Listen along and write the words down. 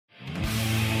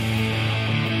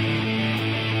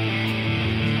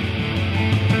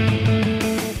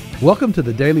Welcome to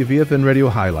the Daily VFN Radio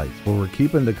Highlights, where we're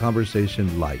keeping the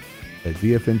conversation light at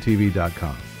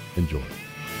VFNTV.com. Enjoy.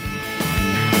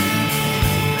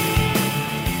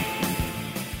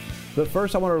 But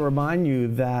first, I want to remind you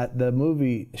that the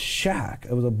movie Shack,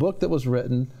 it was a book that was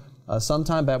written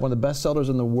sometime back, one of the best sellers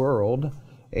in the world,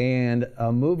 and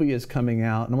a movie is coming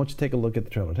out, and I want you to take a look at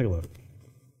the trailer. Take a look.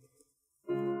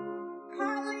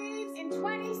 Car leaves in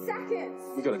 20 seconds.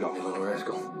 We gotta go, little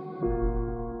rascal.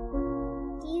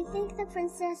 Do you think the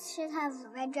princess should have a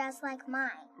red dress like mine?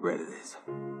 Red it is.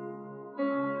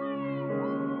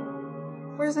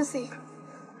 Where's Missy?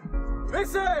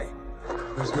 Missy!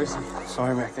 Where's Missy?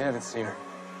 Sorry, Mac, they haven't seen her.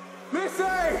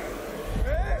 Missy!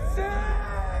 Missy!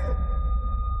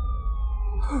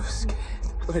 I was scared.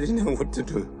 I didn't know what to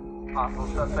do. Possible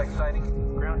suspect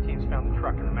sighting. Ground teams found the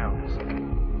truck in the mountains.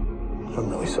 I'm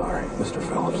really sorry, Mr.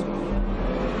 Phillips.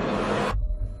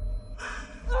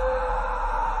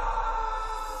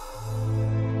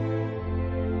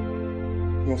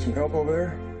 You want some help over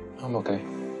there? I'm okay.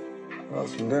 I'll have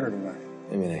some dinner tonight.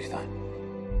 Maybe next time.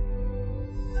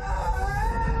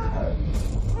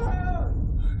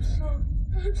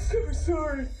 I'm so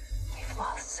sorry. We've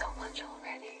lost so much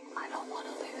already. I don't want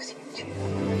to lose you too.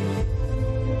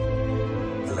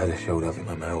 The letter showed up in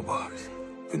my mailbox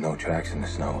with no tracks in the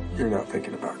snow. You're not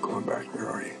thinking about going back there,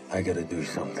 are you? I gotta do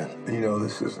something. You know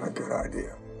this isn't a good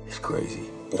idea. It's crazy,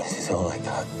 but this is all I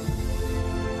got.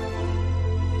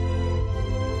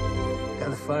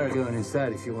 Got a fire going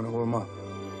inside if you want to warm up.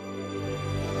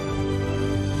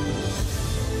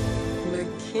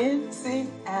 Mackenzie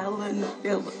Allen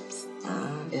Phillips.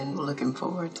 I've been looking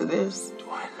forward to this. Do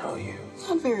I know you?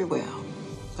 Not very well,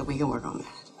 but we can work on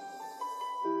that.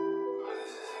 Oh,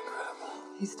 this is incredible.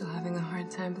 He's still having a hard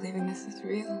time believing this is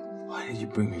real. Why did you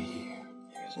bring me here?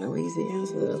 There's no easy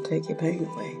answer that'll take your pain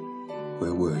away.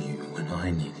 Where were you when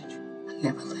I needed you? I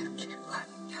never left you. I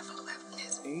never left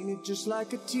this. Ain't it just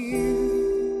like a tear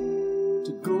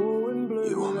to go and blur?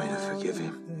 You want me to forgive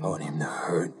him? I want him to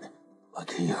hurt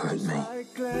like he hurt me.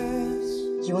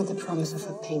 You want the promise of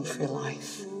a pain-free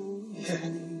life.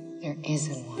 There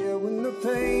isn't one. Yeah, when the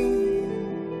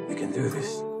pain You can do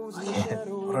this. I can't.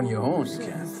 Not on your own, you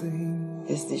can't.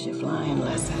 This is your flying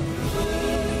lesson.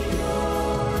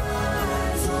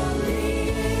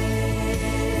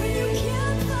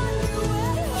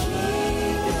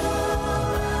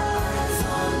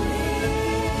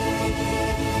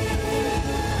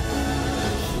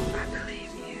 I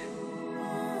believe you.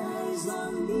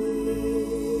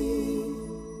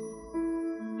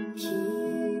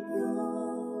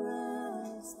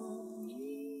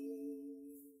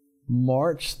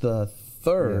 March the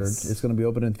 3rd, it's going to be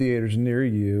open in theaters near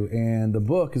you, and the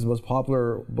book is the most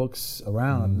popular books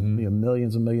around,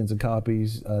 millions and millions of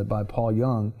copies by Paul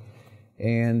Young.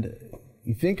 And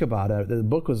you think about it, the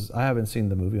book was, I haven't seen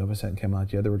the movie, obviously it hadn't come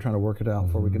out yet. They were trying to work it out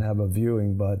before we can have a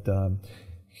viewing, but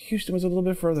Houston was a little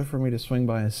bit further for me to swing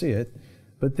by and see it.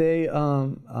 But they,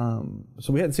 so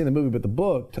we hadn't seen the movie, but the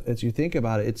book, as you think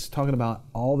about it, it's talking about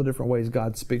all the different ways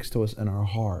God speaks to us in our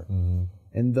heart.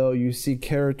 And though you see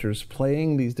characters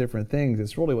playing these different things,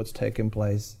 it's really what's taking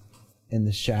place in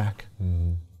the shack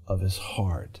of his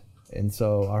heart. And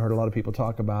so I heard a lot of people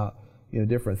talk about,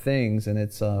 different things, and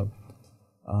it's just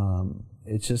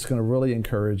going to really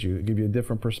encourage you, give you a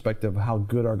different perspective of how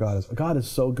good our God is. God is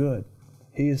so good.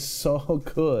 He is so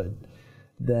good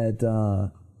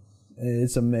that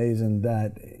it's amazing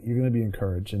that you're going to be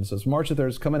encouraged. And so it's March the 3rd,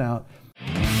 it's coming out.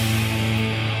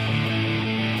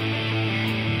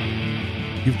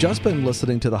 You've just been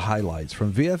listening to the highlights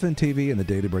from VFN TV and the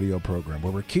Daily Radio program,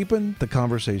 where we're keeping the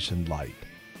conversation light.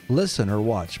 Listen or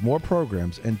watch more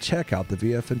programs and check out the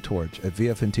VFN Torch at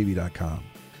VFNTV.com.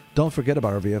 Don't forget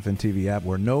about our VFN TV app,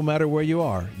 where no matter where you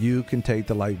are, you can take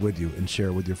the light with you and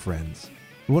share with your friends.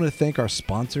 We want to thank our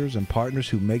sponsors and partners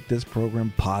who make this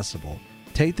program possible.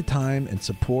 Take the time and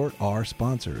support our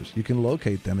sponsors. You can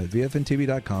locate them at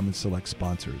VFNTV.com and select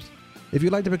sponsors. If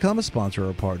you'd like to become a sponsor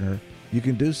or a partner, you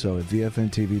can do so at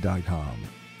VFNTV.com.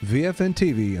 VFN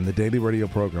TV and the Daily Radio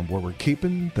program, where we're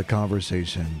keeping the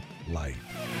conversation light.